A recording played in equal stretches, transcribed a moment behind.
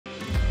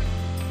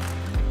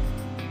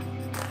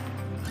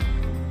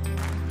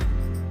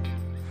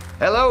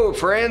Hello,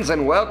 friends,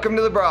 and welcome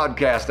to the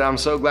broadcast. I'm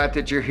so glad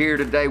that you're here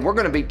today. We're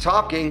going to be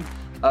talking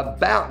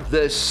about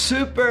the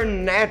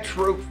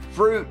supernatural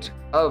fruit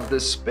of the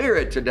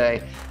Spirit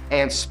today,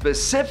 and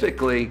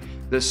specifically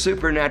the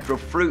supernatural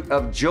fruit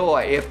of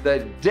joy. If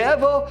the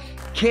devil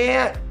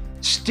can't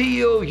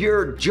steal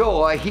your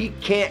joy, he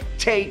can't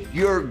take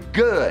your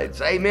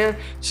goods. Amen?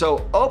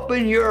 So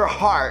open your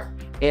heart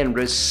and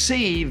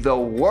receive the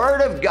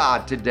Word of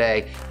God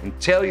today, and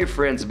tell your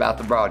friends about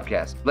the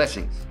broadcast.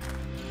 Blessings.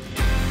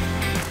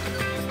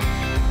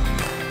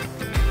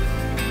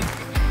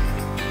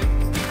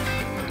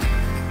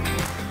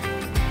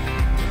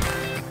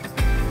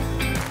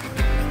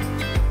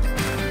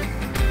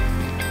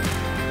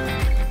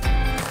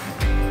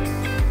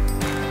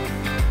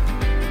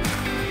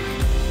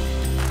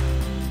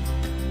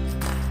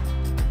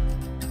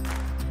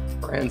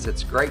 Friends,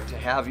 it's great to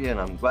have you, and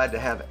I'm glad to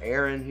have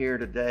Aaron here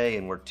today,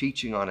 and we're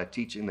teaching on a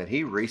teaching that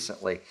he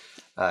recently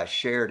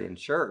shared in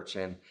church,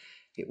 and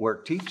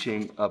we're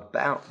teaching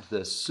about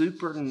the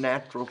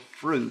supernatural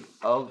fruit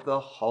of the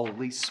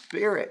Holy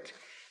Spirit.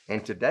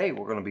 And today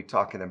we're going to be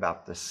talking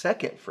about the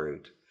second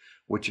fruit,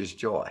 which is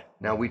joy.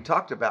 Now, we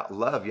talked about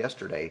love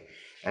yesterday,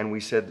 and you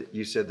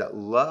said that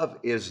love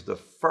is the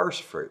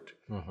first fruit,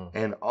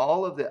 and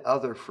all of the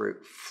other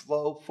fruit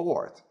flow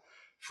forth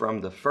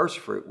from the first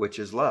fruit, which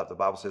is love. The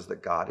Bible says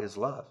that God is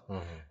love,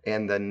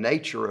 and the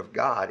nature of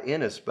God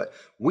in us. But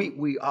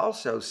we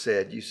also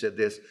said, you said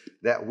this,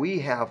 that we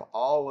have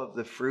all of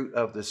the fruit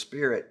of the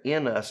Spirit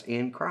in us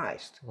in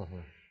Christ.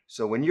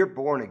 So when you're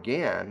born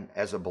again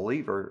as a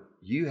believer,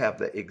 you have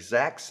the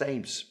exact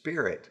same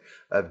Spirit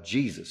of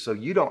Jesus. So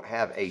you don't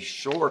have a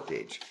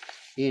shortage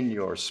in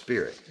your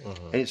spirit.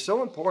 And it's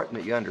so important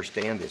that you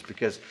understand this,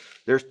 because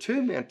there's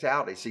two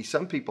mentalities. See,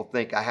 some people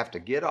think I have to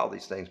get all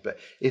these things, but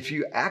if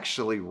you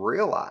actually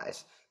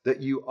realize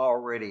that you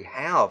already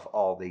have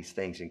all these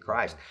things in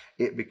Christ,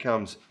 it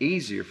becomes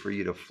easier for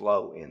you to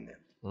flow in them.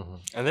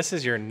 And this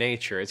is your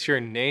nature. It's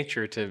your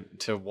nature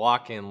to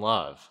walk in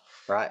love.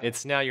 Right.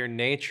 It's now your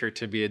nature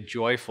to be a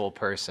joyful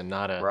person,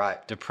 not a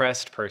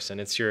depressed person.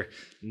 It's your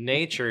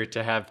nature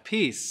to have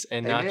peace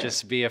and not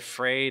just be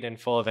afraid and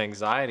full of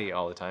anxiety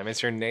all the time.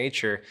 It's your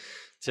nature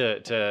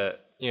to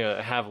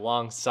have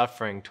long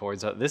suffering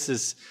towards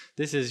others.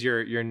 This is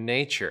your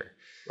nature.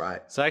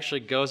 Right. So it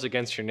actually goes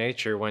against your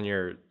nature when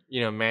you're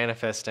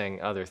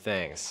manifesting other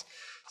things.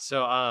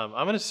 So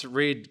I'm going to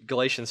read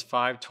Galatians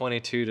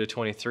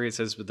 5:22-23. It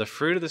says, "But the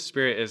fruit of the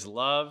Spirit is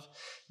love,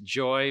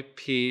 joy,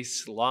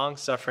 peace,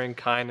 long-suffering,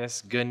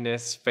 kindness,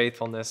 goodness,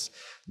 faithfulness,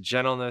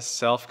 gentleness,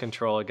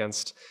 self-control.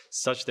 Against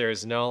such there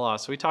is no law."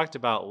 So we talked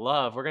about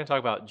love. We're going to talk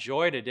about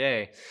joy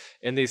today.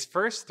 And these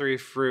first three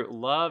fruit,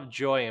 love,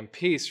 joy, and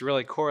peace,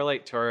 really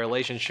correlate to our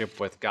relationship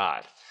with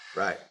God.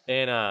 Right.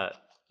 And I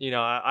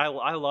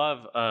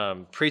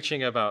love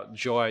preaching about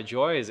joy.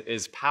 Joy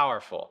is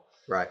powerful.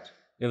 Right.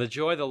 The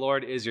joy of the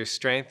Lord is your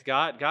strength.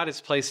 God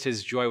has placed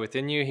His joy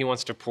within you. He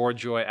wants to pour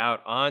joy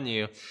out on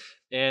you.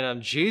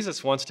 And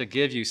Jesus wants to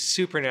give you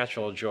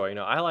supernatural joy.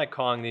 I like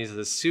calling these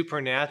the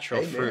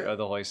supernatural fruit of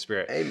the Holy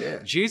Spirit.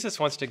 Amen. Jesus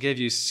wants to give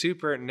you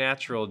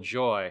supernatural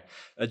joy,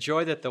 a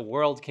joy that the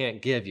world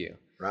can't give you.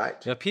 Right.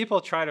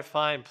 People try to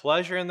find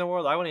pleasure in the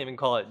world. I wouldn't even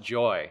call it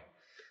joy.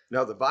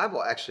 No, the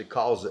Bible actually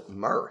calls it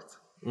mirth.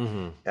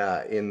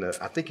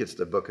 I think it's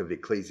the book of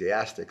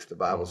Ecclesiastes. The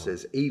Bible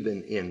says,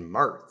 even in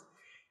mirth,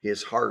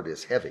 his heart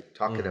is heavy,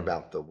 talking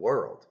about the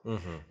world.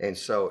 And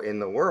so in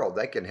the world,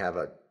 they can have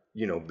a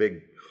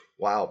big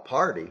wild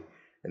party,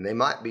 and they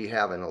might be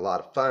having a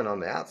lot of fun on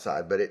the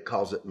outside, but it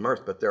calls it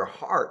mirth. But their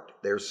heart,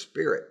 their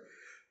spirit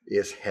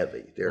is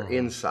heavy. Their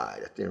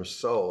inside, their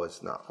soul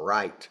is not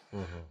right.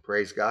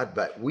 Praise God.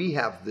 But we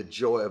have the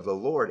joy of the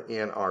Lord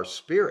in our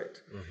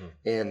spirit.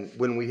 And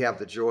when we have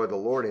the joy of the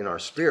Lord in our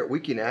spirit,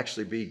 we can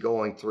actually be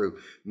going through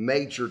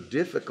major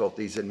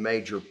difficulties and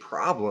major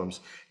problems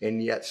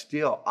and yet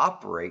still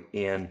operate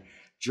in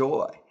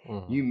joy.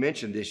 You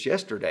mentioned this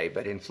yesterday,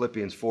 but in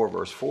Philippians 4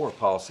 verse 4,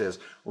 Paul says,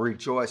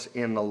 "Rejoice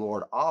in the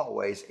Lord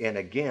always, and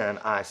again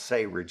I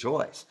say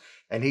rejoice."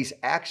 And he's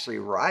actually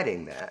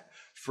writing that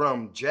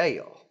from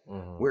jail,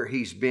 where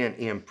he's been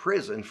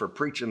imprisoned for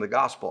preaching the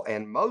gospel.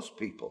 And most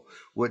people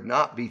would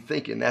not be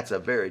thinking that's a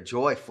very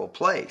joyful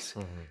place.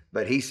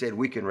 But he said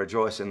we can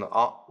rejoice in the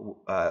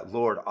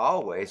Lord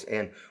always,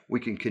 and we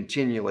can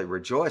continually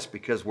rejoice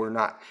because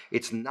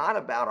it's not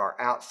about our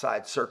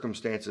outside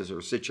circumstances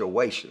or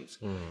situations.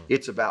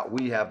 It's about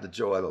we have the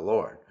joy of the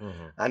Lord.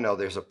 I know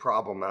there's a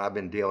problem that I've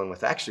been dealing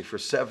with actually for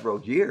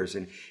several years,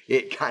 and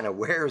it kind of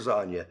wears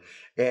on you.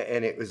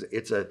 And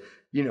it's a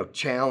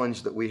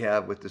challenge that we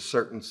have with a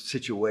certain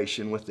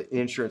situation with the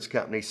insurance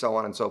company, so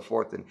on and so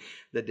forth. And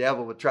the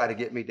devil would try to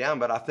get me down.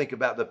 But I think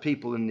about the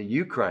people in the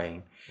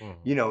Ukraine,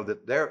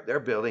 that their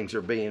buildings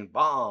are being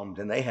bombed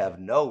and they have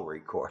no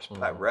recourse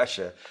by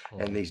Russia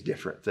and these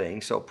different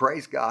things. So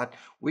praise God,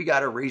 we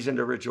got a reason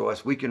to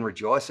rejoice. We can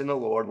rejoice in the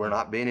Lord. We're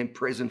not being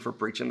imprisoned for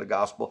preaching the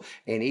gospel.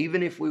 And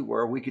even if we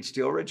were, we could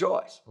still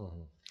rejoice.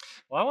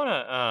 Well, I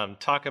want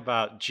to talk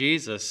about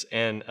Jesus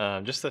and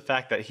just the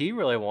fact that he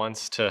really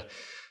wants to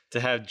to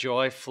have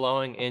joy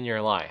flowing in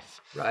your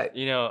life. Right.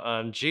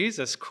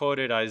 Jesus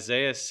quoted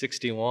Isaiah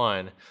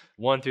 61,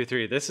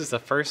 1-3. This is the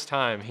first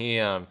time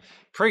he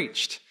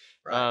preached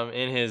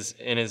in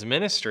his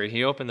ministry.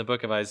 He opened the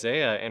book of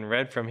Isaiah and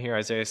read from here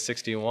Isaiah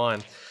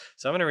 61.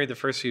 So I'm going to read the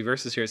first few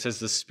verses here. It says,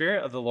 "The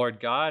Spirit of the Lord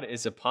God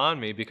is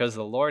upon me, because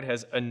the Lord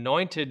has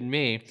anointed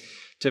me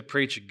to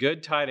preach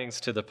good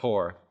tidings to the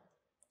poor.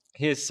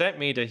 He has sent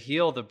me to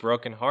heal the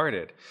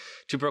brokenhearted,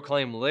 to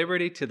proclaim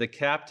liberty to the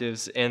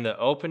captives and the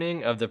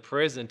opening of the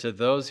prison to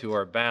those who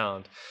are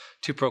bound,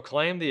 to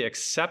proclaim the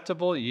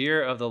acceptable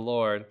year of the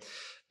Lord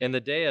and the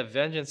day of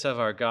vengeance of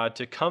our God,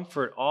 to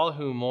comfort all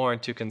who mourn,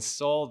 to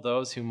console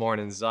those who mourn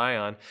in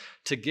Zion,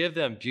 to give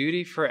them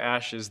beauty for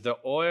ashes, the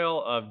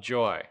oil of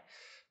joy."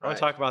 I want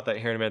to talk about that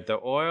here in a minute. The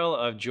oil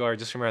of joy,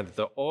 just remember that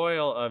the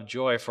oil of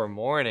joy for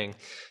mourning,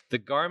 the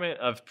garment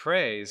of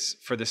praise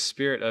for the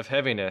spirit of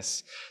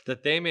heaviness,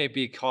 that they may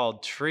be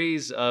called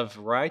trees of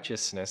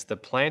righteousness, the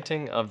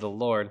planting of the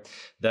Lord,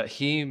 that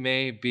he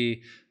may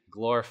be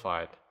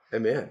glorified.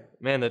 Amen.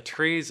 Man, the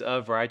trees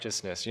of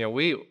righteousness.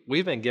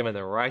 We've been given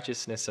the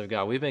righteousness of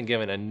God. We've been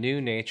given a new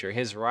nature.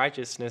 His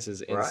righteousness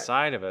is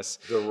inside of us.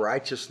 The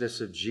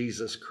righteousness of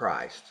Jesus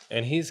Christ.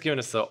 And he's given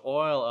us the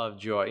oil of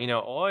joy.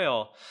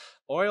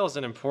 Oil is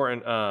an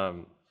important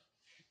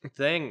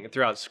thing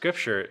throughout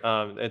Scripture.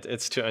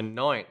 It's to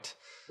anoint,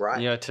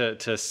 right?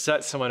 To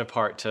set someone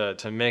apart,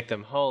 to make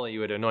them holy. You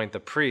would anoint the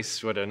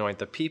priests, would anoint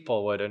the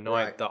people, would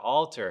anoint the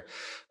altar.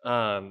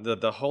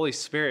 The Holy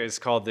Spirit is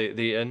called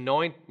the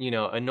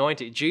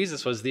anointed.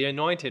 Jesus was the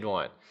anointed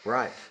one,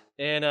 right?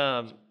 And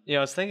I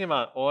was thinking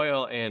about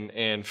oil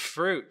and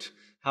fruit,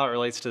 how it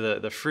relates to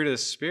the fruit of the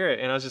Spirit,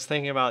 and I was just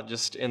thinking about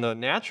just in the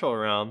natural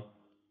realm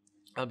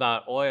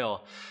about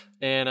oil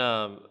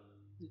and.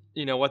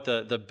 What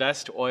the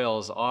best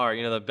oils are.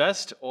 The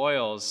best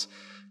oils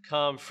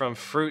come from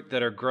fruit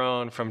that are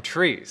grown from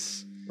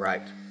trees.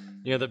 Right.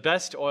 The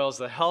best oils,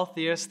 the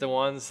healthiest, the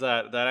ones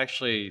that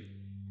actually,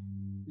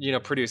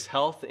 produce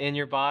health in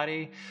your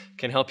body,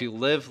 can help you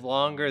live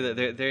longer.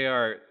 They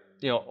are,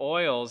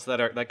 oils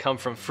that come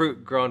from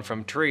fruit grown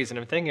from trees. And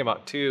I'm thinking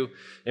about two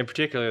in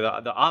particular,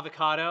 the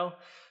avocado.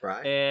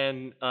 Right.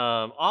 And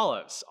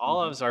olives.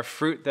 Olives are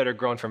fruit that are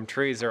grown from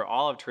trees. There are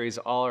olive trees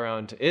all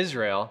around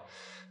Israel.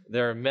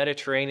 There are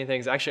Mediterranean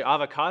things. Actually,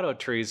 avocado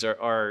trees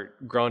are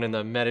grown in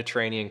the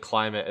Mediterranean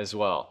climate as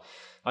well.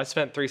 I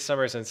spent 3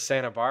 summers in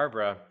Santa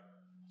Barbara,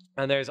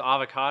 and there's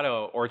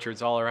avocado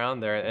orchards all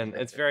around there, and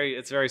it's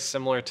very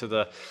similar to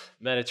the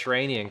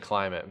Mediterranean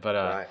climate.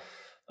 But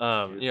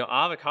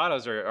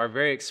avocados are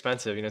very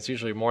expensive. It's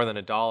usually more than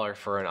 $1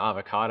 for an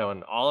avocado,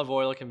 and olive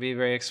oil can be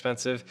very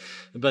expensive.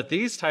 But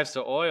these types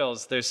of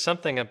oils, there's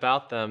something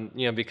about them,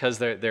 because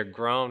they're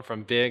grown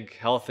from big,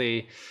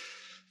 healthy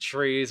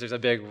trees. There's a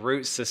big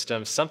root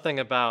system. Something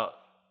about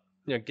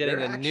getting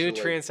the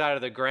nutrients out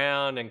of the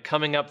ground and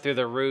coming up through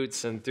the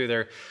roots and through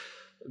their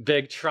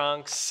big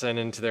trunks and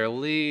into their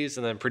leaves,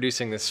 and then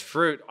producing this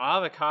fruit.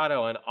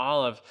 Avocado and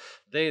olive,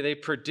 they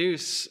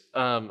produce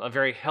a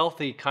very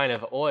healthy kind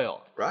of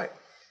oil. Right.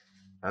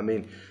 I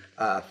mean,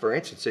 for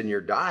instance, in your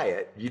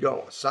diet,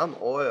 some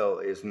oil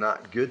is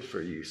not good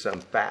for you.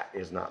 Some fat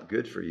is not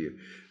good for you.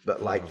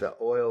 But like the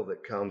oil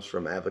that comes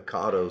from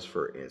avocados,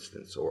 for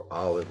instance, or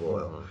olive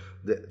oil,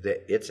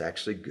 that it's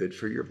actually good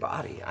for your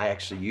body. I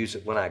actually use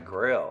it when I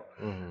grill.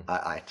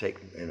 I take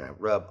and I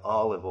rub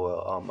olive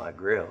oil on my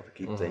grill to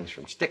keep things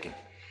from sticking,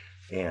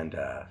 and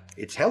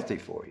it's healthy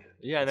for you.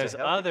 Yeah, and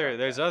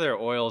there's other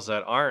oils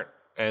that aren't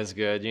as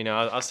good.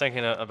 I was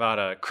thinking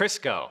about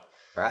Crisco.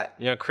 Right.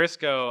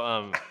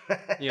 Crisco.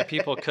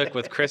 People cook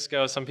with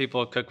Crisco. Some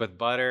people cook with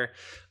butter.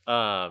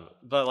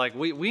 But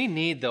we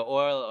need the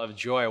oil of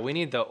joy. We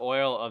need the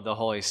oil of the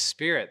Holy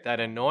Spirit, that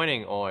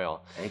anointing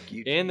oil. Thank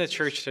you, in the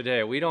church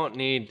today. We don't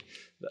need,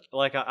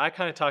 I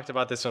kind of talked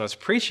about this when I was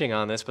preaching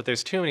on this, but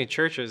there's too many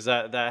churches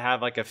that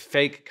have a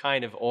fake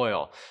kind of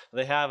oil.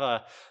 They have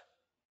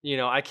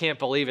I can't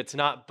believe it's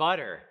not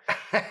butter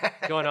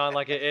going on.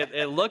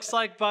 It looks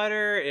like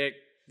butter.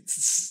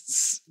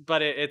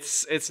 But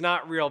it's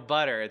not real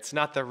butter. It's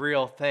not the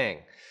real thing.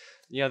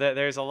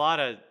 There's a lot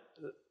of,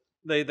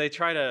 they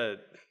try to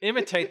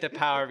imitate the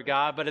power of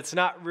God, but it's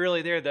not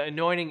really there. The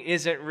anointing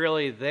isn't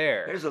really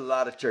there. There's a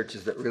lot of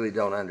churches that really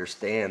don't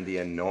understand the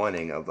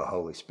anointing of the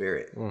Holy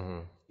Spirit.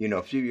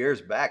 A few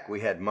years back, we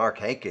had Mark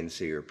Hankins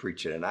here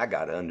preaching, and I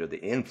got under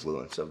the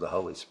influence of the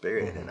Holy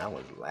Spirit, and I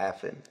was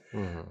laughing.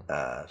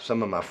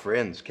 Some of my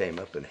friends came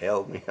up and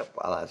held me up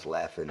while I was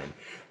laughing, and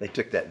they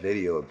took that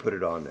video and put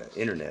it on the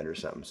internet or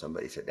something.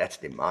 Somebody said, "That's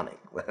demonic."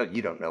 Well,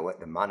 you don't know what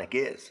demonic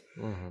is.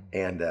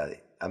 And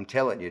I'm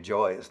telling you,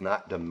 joy is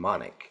not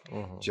demonic.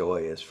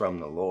 Joy is from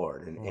the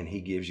Lord, and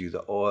He gives you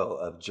the oil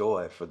of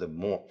joy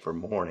for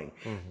mourning,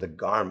 the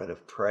garment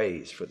of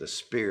praise for the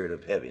spirit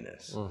of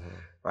heaviness,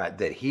 right?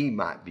 That He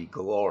might be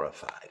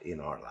glorified in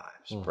our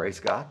lives. Praise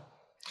God.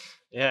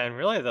 Yeah, and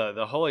really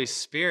the Holy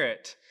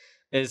Spirit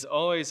is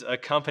always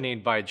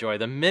accompanied by joy.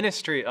 The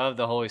ministry of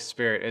the Holy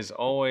Spirit is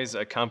always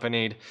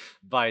accompanied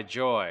by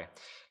joy.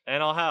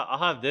 And I'll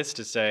have this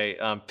to say: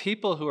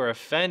 people who are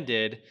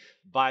offended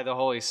by the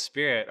Holy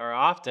Spirit are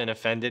often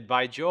offended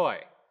by joy.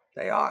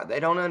 They are. They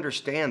don't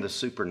understand the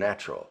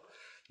supernatural.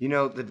 You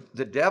know,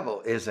 the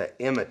devil is an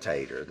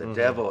imitator. The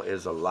devil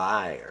is a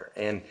liar.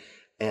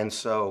 And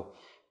so,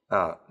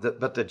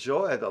 but the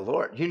joy of the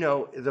Lord, you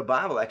know, the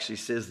Bible actually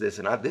says this,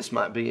 and this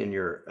might be in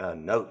your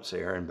notes,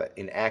 Aaron, but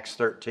in Acts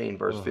 13,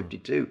 verse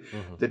 52,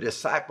 the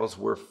disciples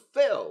were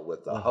filled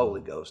with the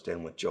Holy Ghost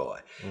and with joy.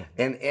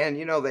 And,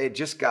 you know, they had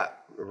just got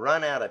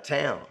run out of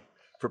town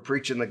for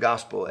preaching the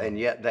gospel, and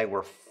yet they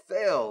were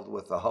filled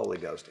with the Holy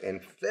Ghost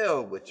and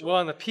filled with joy. Well,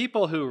 and the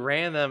people who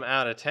ran them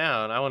out of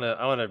town, I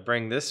want to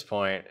bring this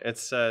point. It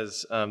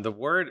says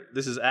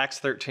this is Acts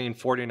 13,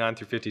 49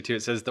 through 52.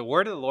 It says, the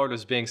word of the Lord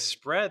was being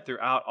spread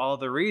throughout all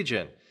the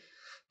region.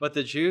 But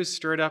the Jews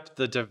stirred up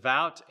the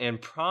devout and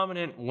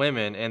prominent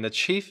women, and the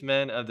chief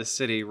men of the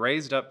city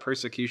raised up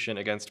persecution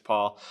against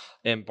Paul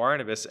and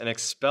Barnabas and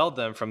expelled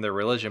them from their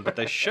religion. But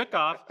they shook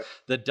off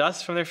the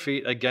dust from their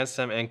feet against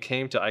them and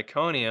came to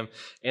Iconium,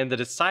 and the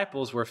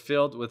disciples were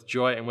filled with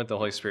joy and with the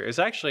Holy Spirit. It was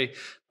actually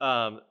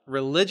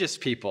religious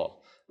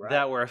people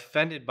that were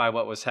offended by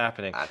what was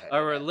happening.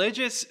 A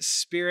religious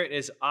spirit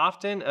is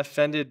often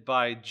offended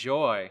by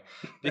joy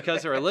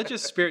because a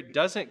religious spirit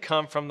doesn't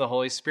come from the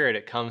Holy Spirit.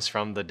 It comes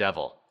from the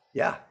devil.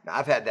 Yeah,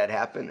 I've had that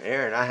happen.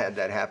 Aaron, I had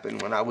that happen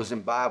when I was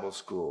in Bible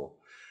school.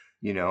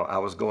 You know, I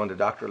was going to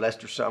Dr.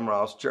 Lester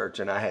Summerall's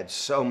church, and I had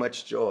so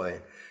much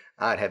joy.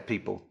 I'd have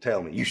people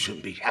tell me, you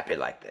shouldn't be happy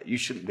like that. You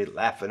shouldn't be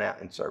laughing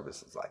out in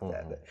services like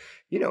that. But,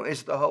 you know,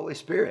 it's the Holy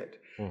Spirit.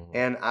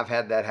 And I've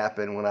had that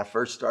happen when I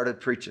first started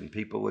preaching.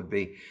 People would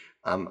be,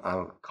 I'm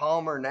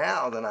calmer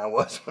now than I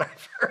was when I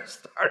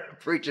first started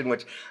preaching,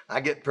 which I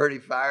get pretty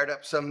fired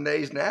up some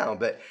days now.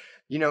 But,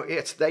 you know,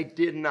 they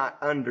did not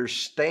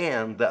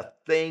understand the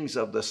things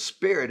of the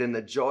Spirit and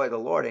the joy of the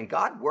Lord. And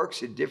God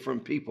works in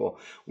different people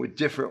with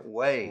different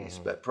ways.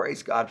 But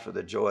praise God for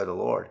the joy of the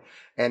Lord.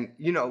 And,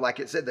 you know, like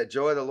it said, the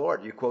joy of the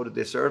Lord, you quoted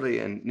this early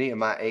in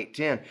Nehemiah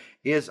 8:10,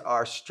 is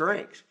our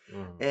strength.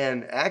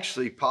 And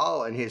actually,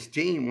 Paul and his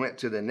team went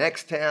to the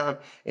next town,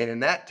 and in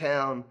that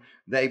town,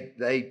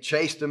 they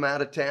chased them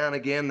out of town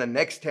again. The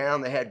next town,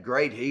 they had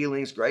great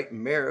healings, great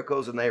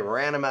miracles, and they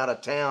ran them out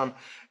of town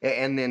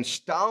and then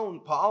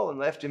stoned Paul and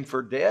left him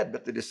for dead.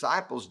 But the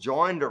disciples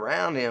joined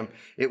around him.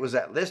 It was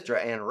at Lystra,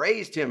 and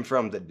raised him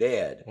from the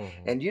dead.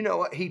 And you know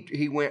what? He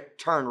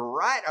turned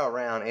right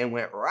around and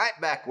went right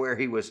back where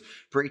he was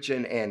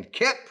preaching and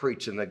kept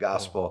preaching the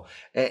gospel.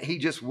 And he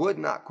just would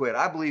not quit.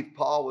 I believe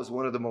Paul was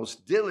one of the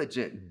most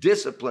diligent,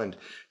 disciplined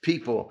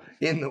people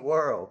in the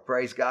world.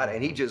 Praise God.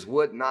 And he just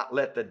would not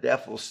let the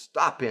devil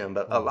stop him.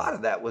 But a lot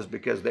of that was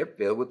because they're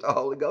filled with the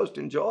Holy Ghost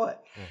and joy.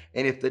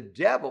 And if the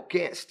devil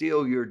can't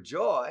steal your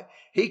joy,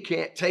 he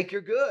can't take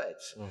your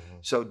goods.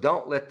 So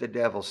don't let the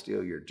devil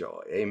steal your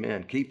joy.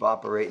 Amen. Keep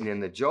operating in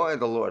the joy of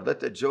the Lord. Let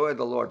the joy of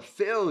the Lord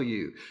fill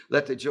you.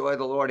 Let the joy of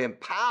the Lord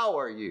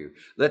empower you.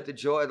 Let the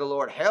joy of the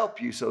Lord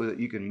help you so that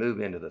you can move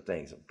into the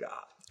things of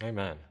God.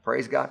 Amen.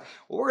 Praise God.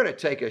 Well, we're going to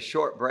take a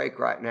short break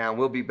right now.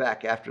 We'll be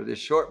back after this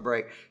short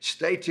break.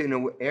 Stay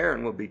tuned.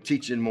 Aaron will be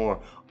teaching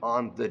more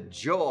on the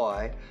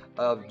joy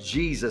of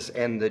Jesus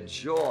and the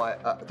joy,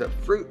 the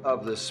fruit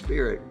of the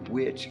Spirit,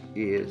 which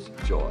is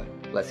joy.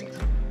 Blessings.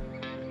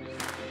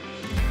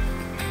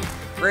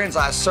 Friends,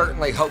 I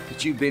certainly hope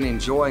that you've been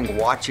enjoying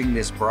watching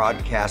this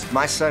broadcast.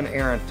 My son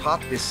Aaron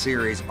taught this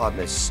series on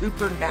the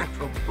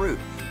supernatural fruit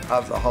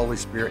of the Holy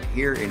Spirit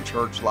here in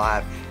Church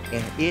Live,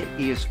 and it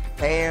is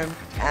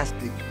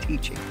fantastic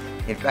teaching.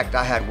 In fact,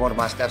 I had one of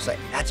my staff say,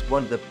 that's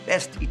one of the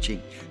best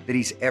teaching that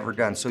he's ever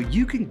done. So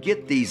you can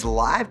get these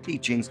live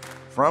teachings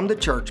from the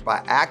church by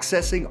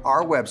accessing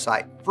our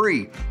website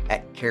free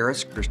at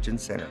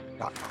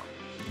charischristiancenter.com.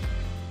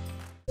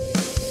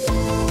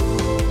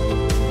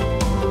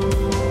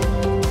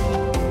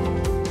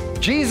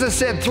 Jesus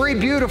said three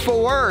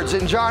beautiful words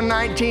in John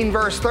 19,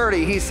 verse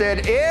 30. He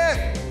said,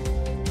 it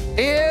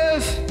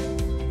is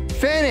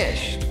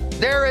finished.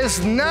 There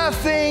is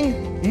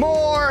nothing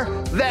more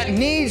that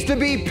needs to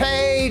be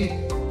paid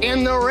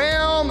in the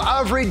realm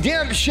of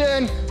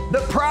redemption.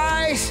 The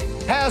price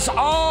has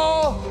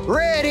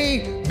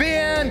already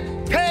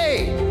been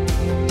paid.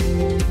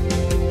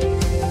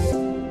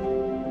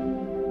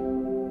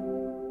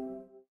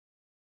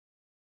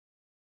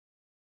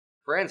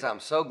 Friends, I'm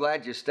so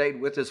glad you stayed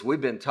with us.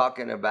 We've been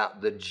talking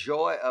about the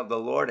joy of the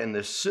Lord and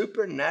the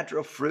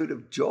supernatural fruit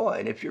of joy.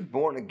 And if you're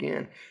born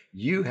again,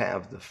 you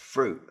have the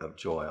fruit of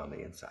joy on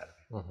the inside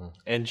of you.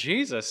 And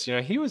Jesus, you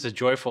know, he was a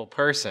joyful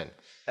person.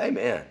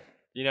 Amen.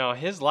 You know,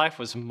 his life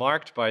was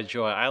marked by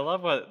joy. I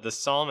love what the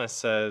psalmist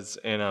says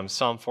in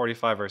Psalm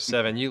 45, verse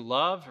 7. You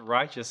love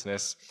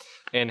righteousness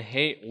and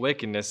hate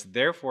wickedness.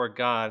 Therefore,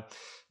 God,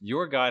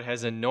 your God,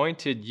 has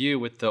anointed you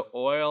with the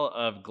oil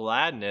of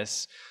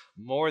gladness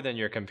more than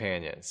your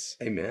companions.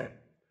 Amen.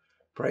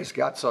 Praise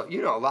God. So,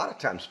 you know, a lot of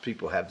times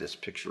people have this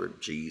picture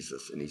of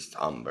Jesus and he's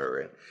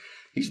somber and,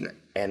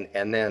 And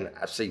then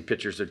I've seen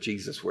pictures of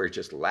Jesus where he's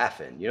just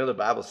laughing. You know, the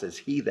Bible says,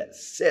 he that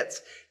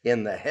sits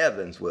in the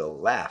heavens will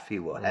laugh. He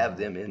will have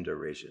them in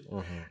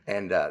derision.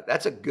 And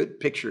that's a good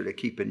picture to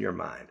keep in your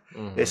mind,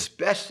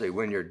 especially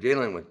when you're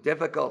dealing with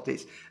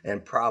difficulties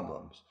and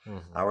problems.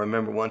 I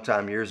remember one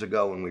time years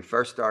ago when we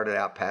first started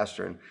out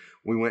pastoring,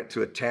 we went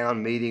to a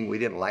town meeting. We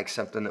didn't like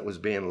something that was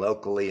being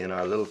locally in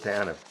our little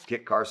town of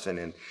Kit Carson,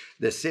 and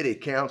the city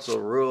council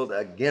ruled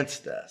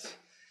against us.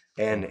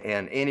 And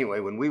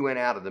anyway, when we went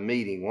out of the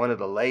meeting, one of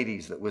the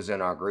ladies that was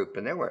in our group,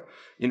 and there were,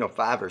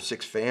 5 or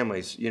 6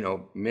 families,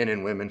 men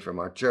and women from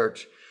our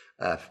church,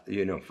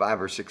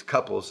 5 or 6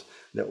 couples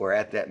that were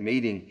at that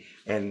meeting,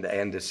 and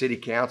the city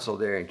council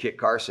there in Kit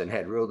Carson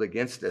had ruled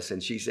against us.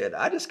 And she said,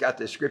 I just got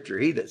this scripture,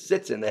 he that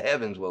sits in the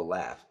heavens will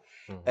laugh.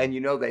 And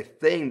the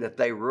thing that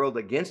they ruled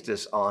against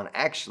us on,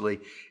 actually,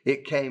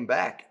 it came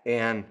back.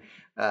 And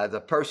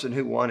the person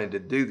who wanted to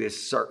do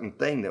this certain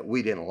thing that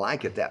we didn't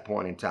like at that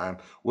point in time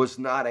was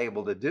not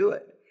able to do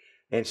it.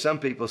 And some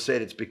people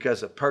said it's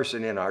because a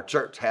person in our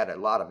church had a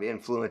lot of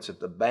influence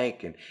at the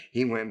bank, and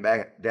he went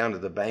back down to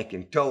the bank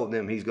and told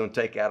them he's going to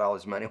take out all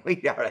his money.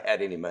 We never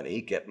had any money.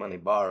 He kept money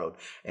borrowed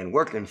and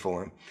working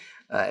for him.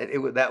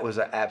 That was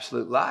an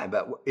absolute lie,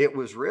 but it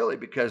was really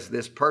because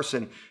this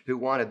person who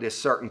wanted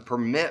this certain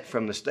permit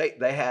from the state,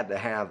 they had to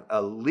have a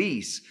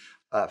lease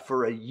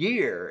for a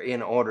year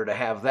in order to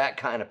have that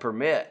kind of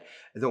permit,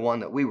 the one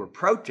that we were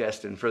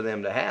protesting for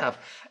them to have.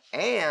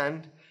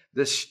 And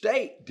the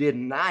state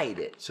denied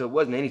it. So it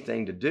wasn't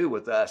anything to do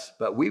with us,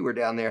 but we were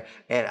down there,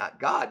 and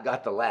God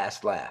got the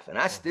last laugh. And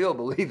I still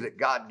believe that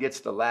God gets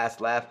the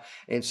last laugh.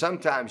 And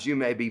sometimes you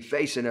may be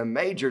facing a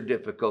major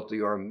difficulty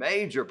or a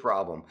major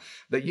problem,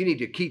 but you need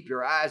to keep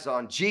your eyes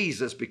on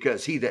Jesus,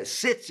 because he that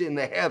sits in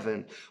the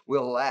heaven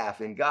will laugh,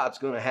 and God's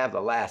going to have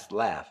the last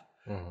laugh.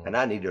 And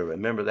I need to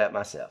remember that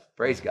myself.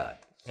 Praise God.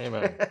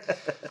 Amen.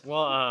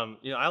 Well,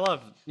 I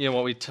love,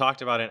 what we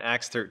talked about in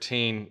Acts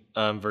 13,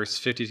 verse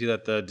 52,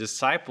 that the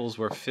disciples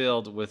were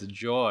filled with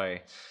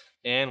joy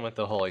and with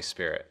the Holy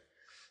Spirit.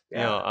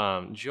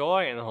 Yeah.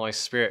 Joy and the Holy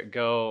Spirit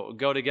go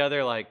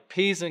together like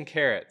peas and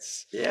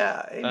carrots.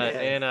 Yeah.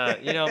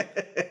 Amen.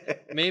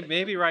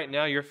 Maybe right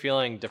now you're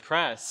feeling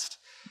depressed.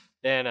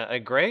 And a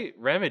great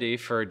remedy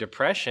for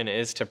depression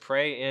is to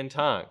pray in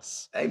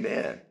tongues.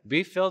 Amen.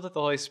 Be filled with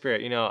the Holy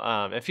Spirit.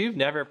 If you've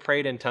never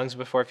prayed in tongues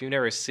before, if you've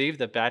never received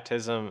the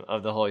baptism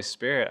of the Holy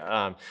Spirit,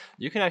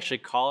 you can actually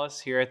call us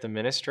here at the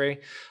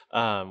ministry.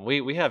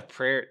 We have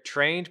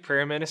trained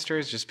prayer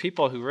ministers, just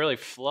people who really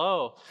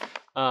flow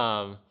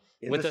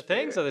with the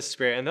things of the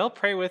Spirit, and they'll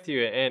pray with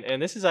you.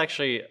 And this is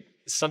actually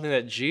something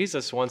that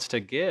Jesus wants to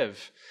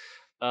give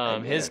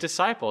his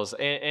disciples.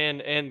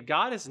 And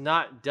God is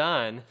not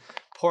done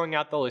pouring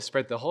out the Holy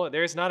Spirit.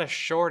 There's not a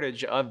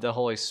shortage of the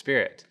Holy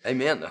Spirit.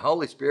 Amen. The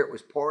Holy Spirit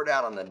was poured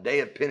out on the day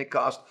of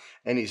Pentecost,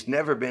 and he's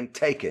never been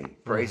taken,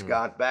 praise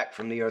God, back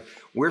from the earth.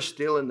 We're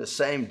still in the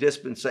same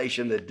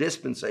dispensation, the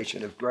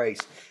dispensation of grace,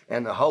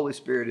 and the Holy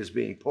Spirit is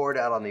being poured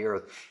out on the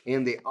earth.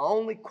 And the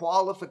only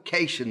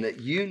qualification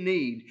that you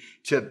need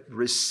to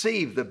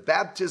receive the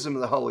baptism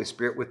of the Holy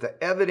Spirit with the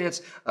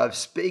evidence of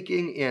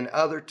speaking in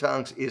other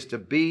tongues is to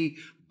be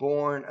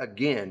born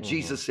again.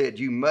 Jesus said,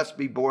 you must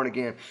be born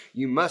again.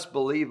 You must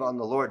believe on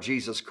the Lord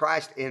Jesus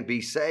Christ and be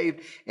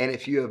saved. And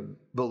if you have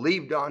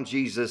believed on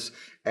Jesus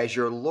as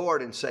your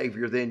Lord and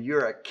Savior, then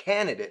you're a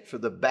candidate for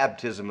the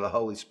baptism of the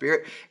Holy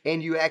Spirit.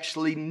 And you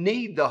actually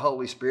need the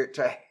Holy Spirit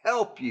to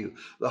help you.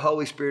 The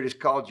Holy Spirit is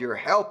called your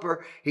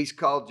helper. He's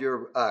called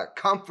your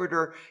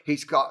comforter.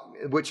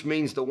 Which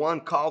means the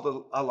one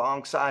called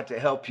alongside to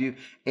help you.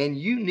 And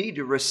you need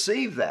to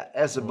receive that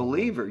as a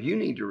believer. You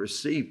need to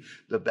receive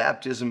the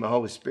baptism of the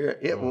Holy Spirit.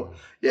 It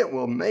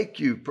will make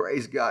you,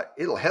 praise God,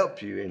 it'll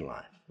help you in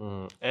life.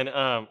 And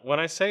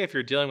when I say if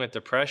you're dealing with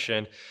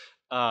depression,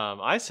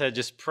 I said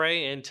just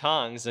pray in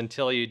tongues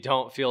until you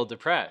don't feel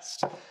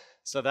depressed.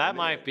 So that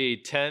might be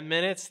 10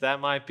 minutes, that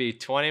might be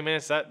 20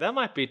 minutes, that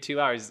might be 2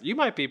 hours. You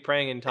might be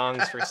praying in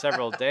tongues for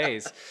several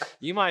days.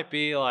 You might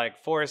be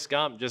like Forrest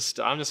Gump,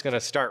 I'm just going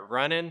to start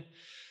running,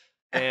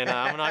 and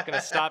I'm not going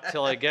to stop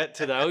till I get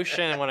to the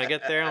ocean. And when I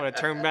get there, I'm going to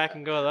turn back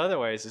and go the other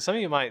way. So some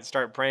of you might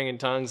start praying in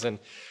tongues, and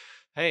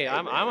hey,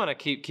 I'm going to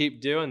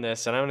keep doing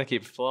this, and I'm going to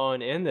keep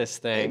flowing in this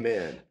thing.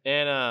 Amen.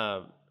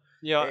 And,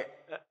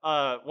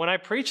 when I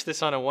preached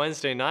this on a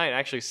Wednesday night,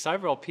 actually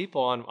several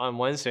people on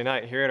Wednesday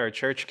night here at our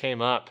church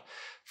came up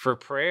for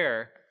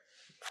prayer,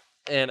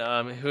 and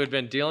who had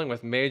been dealing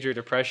with major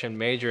depression,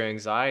 major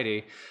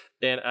anxiety.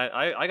 And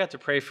I got to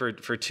pray for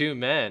 2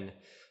 men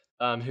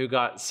who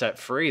got set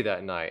free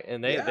that night.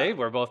 And they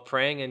were both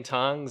praying in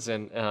tongues.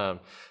 And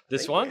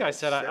this one guy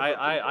said,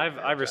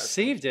 I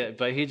received it,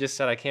 but he just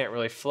said, I can't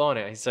really flow in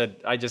it. He said,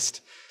 I just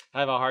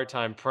have a hard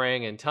time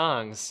praying in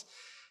tongues.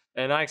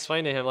 And I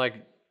explained to him, like,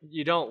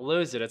 you don't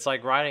lose it. It's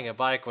like riding a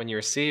bike. When you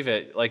receive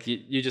it, like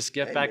you just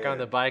get back on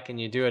the bike and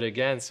you do it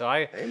again. So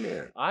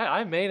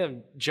I made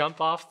him jump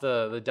off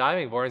the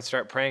diving board and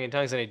start praying in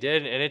tongues, and he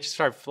did, and it just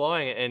started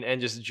flowing, and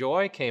just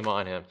joy came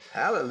on him.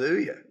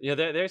 Hallelujah.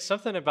 There's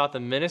something about the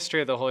ministry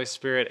of the Holy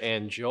Spirit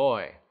and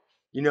joy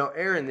You know,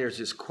 Aaron, there's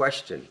this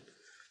question.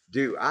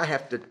 Do I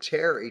have to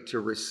tarry to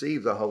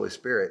receive the Holy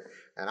Spirit?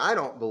 And I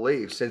don't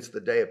believe since the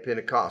day of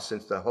Pentecost,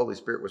 since the Holy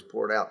Spirit was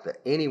poured out,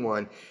 that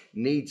anyone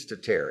needs to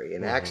tarry.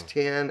 In Acts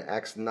 10,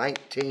 Acts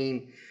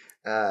 19,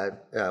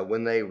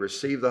 when they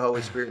received the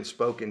Holy Spirit and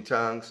spoke in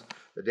tongues,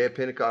 the day of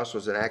Pentecost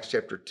was in Acts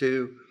chapter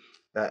 2.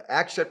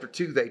 Acts chapter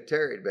 2, they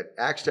tarried, but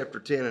Acts chapter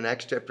 10 and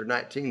Acts chapter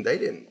 19, they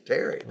didn't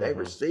tarry. They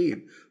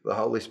received the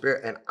Holy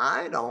Spirit. And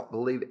I don't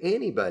believe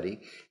anybody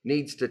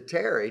needs to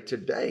tarry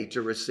today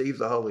to receive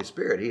the Holy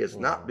Spirit. He has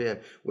not been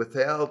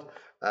withheld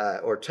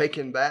or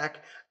taken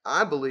back.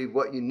 I believe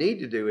what you need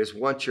to do is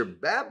once you're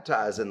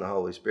baptized in the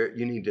Holy Spirit,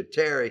 you need to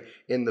tarry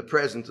in the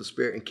presence of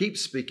Spirit and keep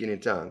speaking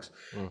in tongues.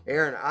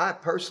 Aaron, I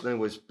personally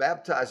was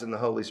baptized in the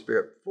Holy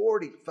Spirit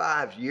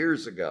 45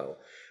 years ago,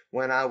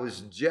 when I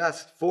was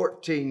just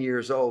 14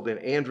 years old in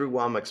Andrew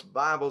Womack's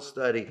Bible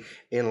study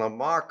in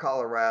Lamar,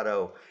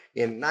 Colorado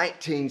in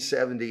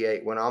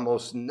 1978, when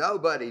almost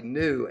nobody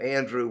knew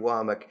Andrew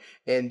Womack.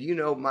 And you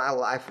know, my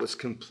life was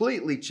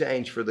completely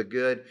changed for the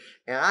good.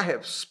 And I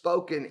have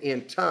spoken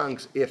in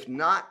tongues, if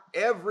not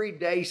every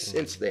day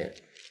since then.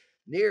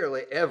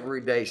 Nearly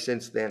every day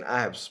since then,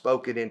 I have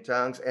spoken in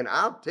tongues. And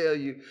I'll tell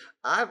you,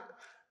 I've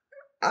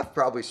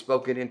probably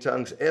spoken in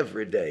tongues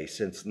every day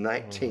since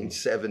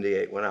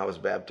 1978 when I was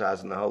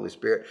baptized in the Holy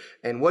Spirit.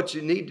 And what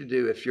you need to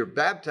do if you're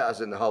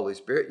baptized in the Holy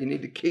Spirit, you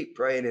need to keep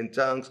praying in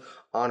tongues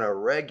on a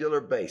regular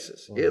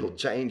basis. It'll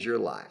change your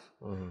life.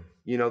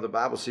 You know, the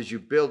Bible says you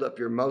build up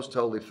your most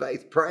holy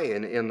faith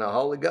praying in the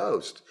Holy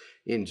Ghost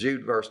in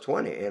Jude verse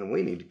 20. And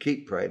we need to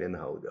keep praying in the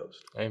Holy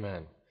Ghost.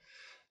 Amen.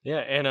 Yeah,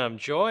 and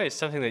joy is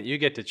something that you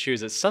get to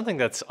choose. It's something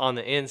that's on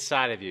the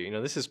inside of you. You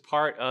know, this is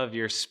part of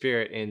your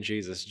spirit in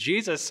Jesus.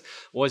 Jesus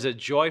was a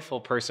joyful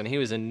person. He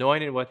was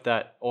anointed with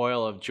that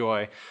oil of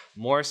joy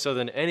more so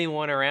than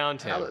anyone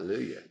around him.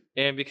 Hallelujah.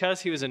 And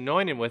because he was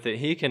anointed with it,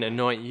 he can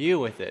anoint you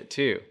with it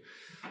too.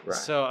 Right.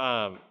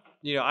 So,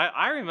 you know,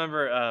 I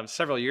remember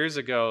several years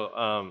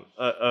ago,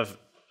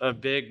 a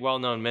big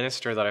well-known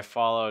minister that I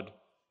followed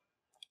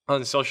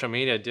on social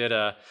media did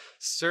a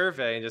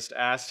survey and just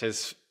asked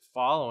his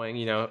following,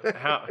 you know,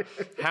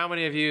 how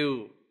many of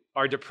you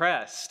are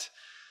depressed?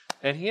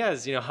 And he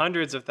has, you know,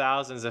 hundreds of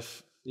thousands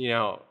of, you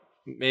know,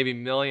 maybe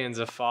millions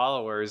of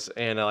followers,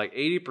 and like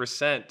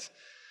 80%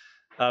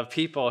 of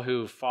people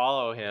who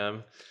follow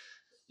him,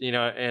 you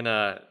know,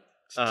 and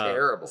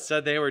terrible.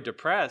 said they were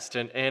depressed,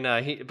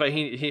 and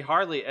he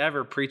hardly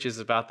ever preaches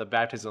about the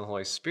baptism of the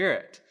Holy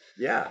Spirit.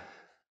 Yeah.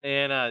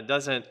 And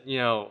doesn't, you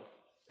know.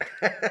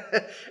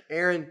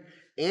 Aaron,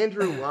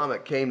 Andrew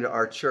Womack came to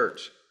our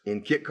church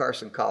in Kit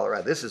Carson,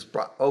 Colorado. This is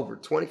over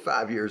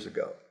 25 years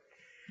ago.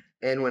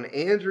 And when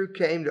Andrew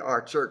came to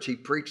our church, he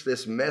preached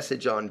this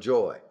message on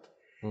joy.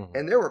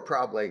 And there were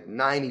probably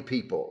 90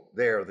 people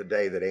there the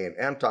day that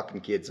Andrew, I'm talking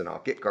kids and all.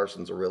 Kit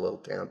Carson's a real little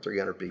town,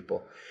 300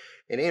 people.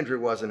 And Andrew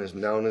wasn't as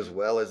known as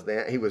well as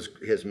then.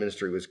 His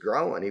ministry was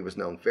growing. He was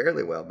known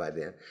fairly well by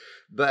then.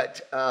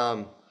 But,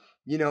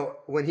 you know,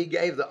 when he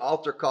gave the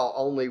altar call,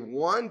 only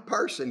one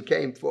person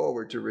came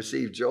forward to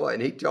receive joy.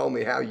 And he told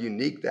me how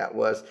unique that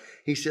was.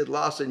 He said,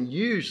 Lawson,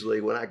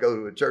 usually when I go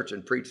to a church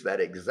and preach that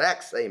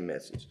exact same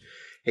message,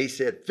 he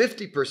said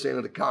 50%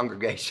 of the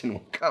congregation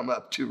will come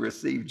up to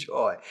receive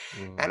joy.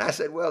 And I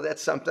said, well,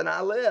 that's something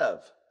I live.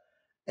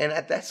 And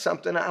that's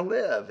something I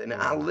live. And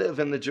I live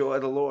in the joy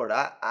of the Lord.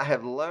 I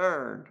have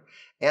learned,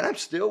 and I'm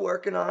still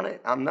working on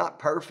it. I'm not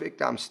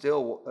perfect. I'm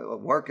still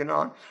working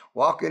on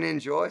walking in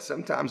joy.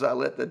 Sometimes I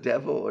let the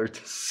devil or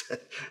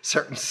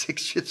certain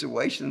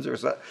situations or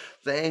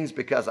things,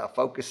 because I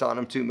focus on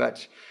them too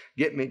much,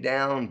 get me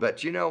down.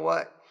 But you know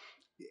what?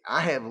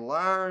 I have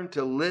learned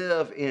to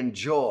live in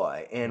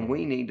joy, and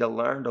we need to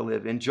learn to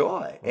live in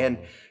joy. And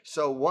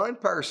so one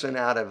person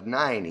out of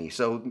 90,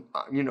 so,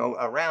 you know,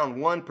 around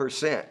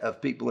 1%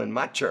 of people in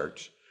my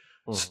church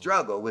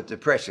struggle with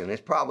depression.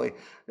 It's probably,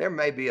 there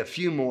may be a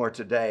few more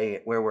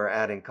today where we're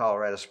at in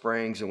Colorado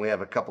Springs, and we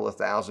have a couple of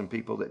thousand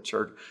people that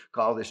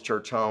call this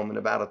church home, and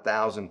about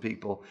 1,000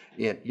 people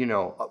in, you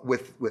know,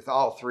 with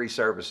all 3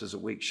 services a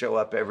week, show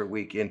up every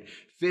week in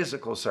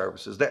physical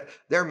services.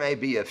 There may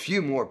be a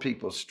few more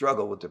people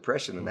struggle with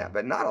depression than that,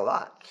 but not a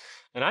lot.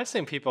 And I've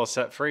seen people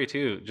set free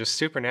too, just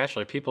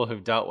supernaturally, people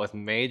who've dealt with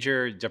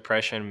major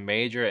depression,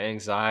 major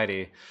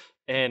anxiety.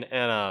 And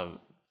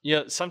you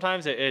know,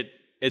 sometimes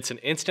it's an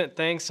instant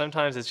thing.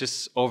 Sometimes it's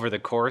just over the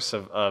course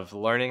of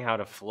learning how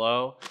to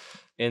flow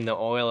in the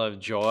oil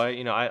of joy.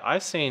 You know,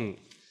 I've seen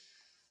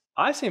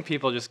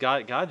people just,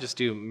 God just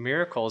do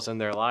miracles in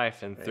their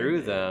life and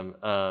through them.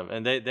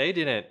 And they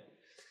didn't,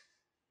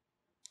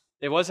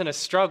 it wasn't a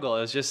struggle.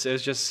 It was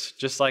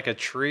just like a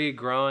tree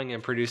growing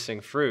and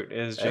producing fruit.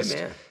 It was just,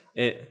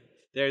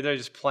 they're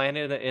just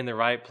planted in the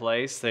right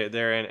place.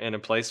 They're in a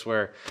place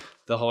where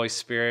the Holy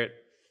Spirit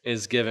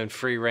is given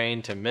free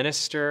reign to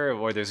minister,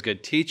 where there's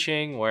good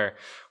teaching, where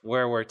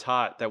we're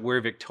taught that we're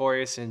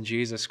victorious in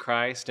Jesus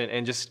Christ,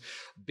 and just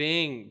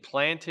being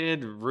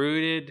planted,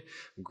 rooted,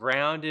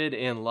 grounded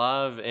in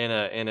love in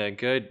a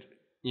good,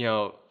 you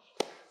know,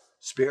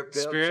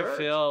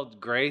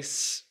 Spirit-filled,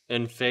 grace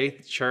and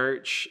faith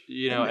church,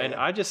 and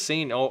I just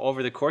seen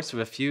over the course of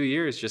a few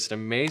years, just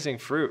amazing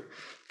fruit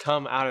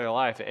come out of their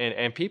life,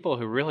 and people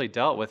who really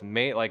dealt with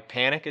like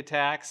panic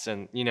attacks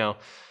and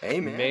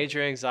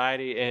major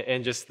anxiety,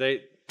 and just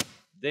they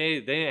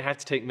didn't have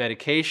to take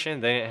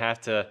medication, they didn't have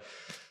to,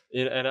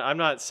 and I'm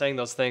not saying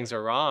those things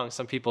are wrong.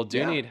 Some people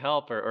do need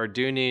help or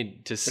do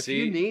need to see.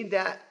 If you need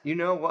that, you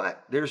know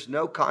what? There's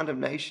no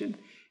condemnation.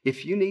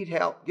 If you need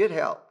help, get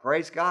help.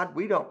 Praise God.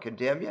 We don't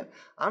condemn you.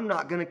 I'm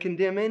not going to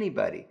condemn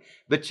anybody,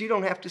 but you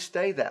don't have to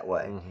stay that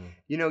way.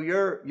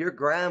 Your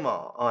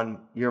grandma, on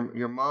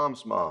your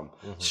mom's mom,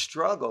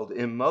 struggled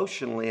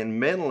emotionally and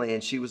mentally,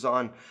 and she was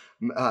on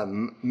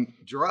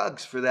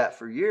drugs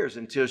for years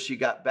until she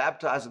got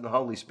baptized in the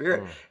Holy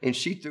Spirit, and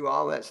she threw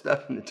all that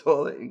stuff in the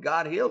toilet, and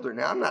God healed her.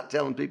 Now, I'm not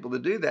telling people to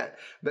do that,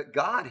 but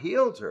God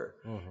healed her,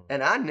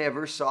 and I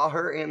never saw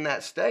her in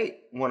that state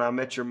when I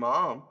met your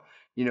mom.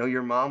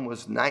 Your mom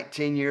was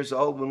 19 years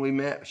old when we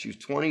met. She was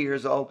 20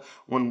 years old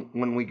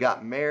when we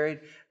got married.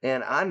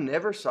 And I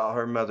never saw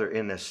her mother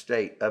in a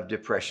state of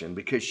depression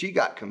because she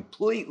got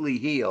completely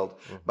healed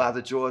by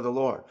the joy of the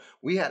Lord.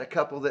 We had a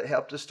couple that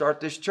helped us start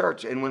this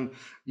church. And when,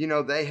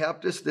 they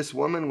helped us, this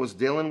woman was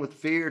dealing with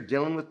fear,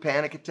 dealing with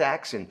panic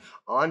attacks and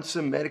on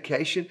some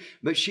medication,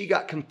 but she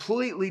got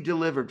completely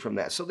delivered from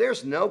that. So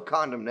there's no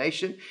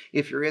condemnation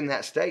if you're in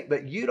that state,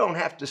 but you don't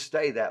have to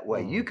stay that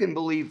way. You can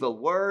believe the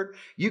word.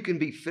 You can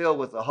be filled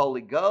with the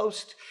Holy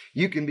Ghost.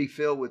 You can be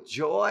filled with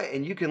joy,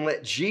 and you can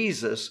let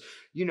Jesus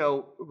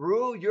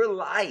rule your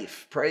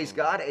life, praise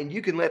God, and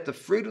you can let the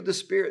fruit of the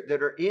Spirit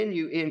that are in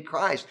you in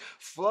Christ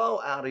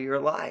flow out of your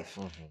life.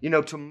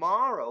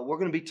 Tomorrow we're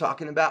going to be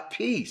talking about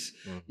peace.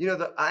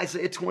 The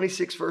Isaiah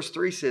 26 verse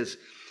 3 says,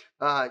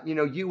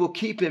 you will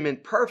keep him in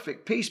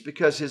perfect peace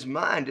because his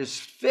mind is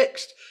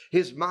fixed.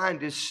 His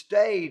mind is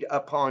stayed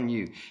upon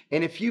you.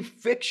 And if you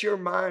fix your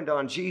mind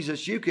on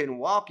Jesus, you can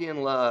walk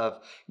in love.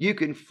 You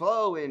can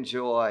flow in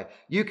joy.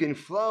 You can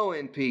flow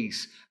in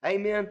peace.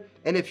 Amen.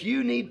 And if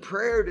you need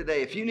prayer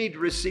today, if you need to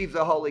receive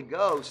the Holy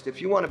Ghost,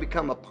 if you want to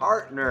become a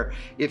partner,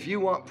 if you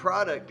want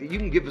product, you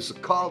can give us a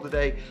call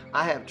today.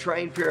 I have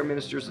trained prayer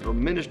ministers that will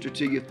minister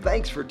to you.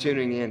 Thanks for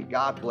tuning in.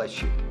 God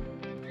bless you.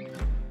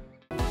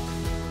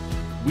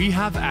 We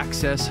have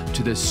access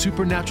to the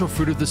supernatural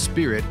fruit of the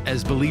Spirit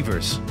as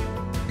believers.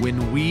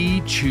 When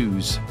we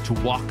choose to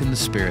walk in the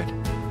Spirit,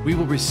 we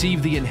will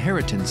receive the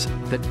inheritance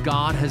that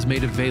God has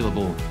made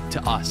available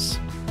to us.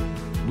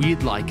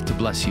 We'd like to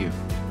bless you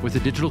with a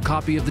digital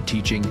copy of the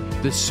teaching,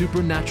 The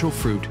Supernatural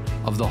Fruit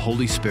of the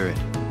Holy Spirit,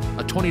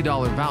 a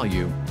 $20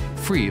 value,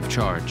 free of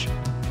charge.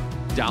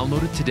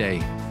 Download it today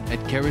at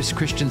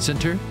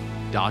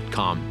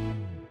charischristiancenter.com.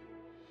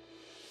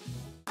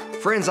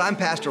 Friends, I'm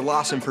Pastor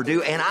Lawson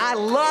Perdue, and I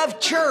love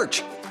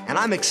church, and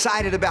I'm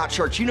excited about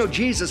church.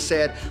 Jesus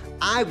said,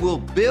 I will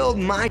build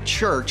my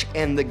church,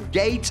 and the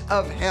gates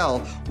of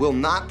hell will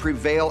not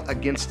prevail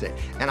against it.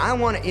 And I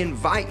want to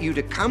invite you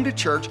to come to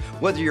church,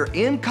 whether you're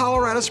in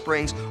Colorado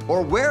Springs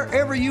or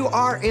wherever you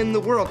are in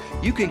the world.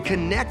 You can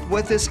connect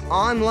with us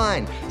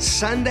online,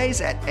 Sundays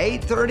at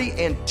 8:30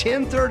 and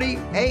 10:30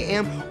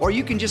 a.m., or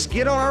you can just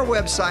get on our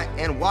website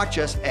and watch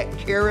us at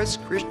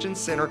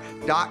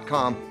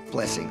charischristiancenter.com.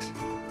 Blessings.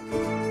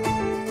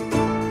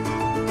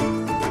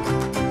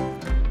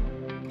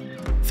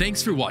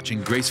 Thanks for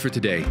watching Grace for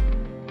Today.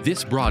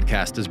 This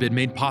broadcast has been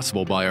made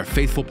possible by our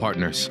faithful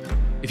partners.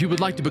 If you would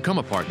like to become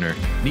a partner,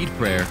 need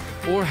prayer,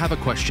 or have a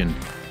question,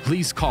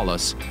 please call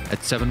us at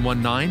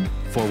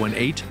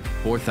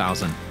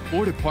 719-418-4000.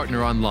 Or to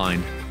partner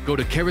online, go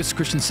to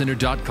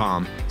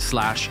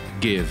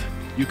charischristiancenter.com/give.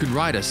 You can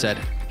write us at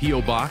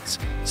P.O. Box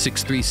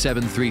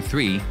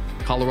 63733,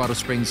 Colorado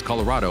Springs,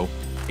 Colorado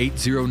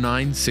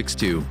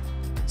 80962.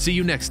 See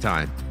you next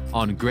time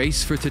on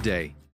Grace for Today.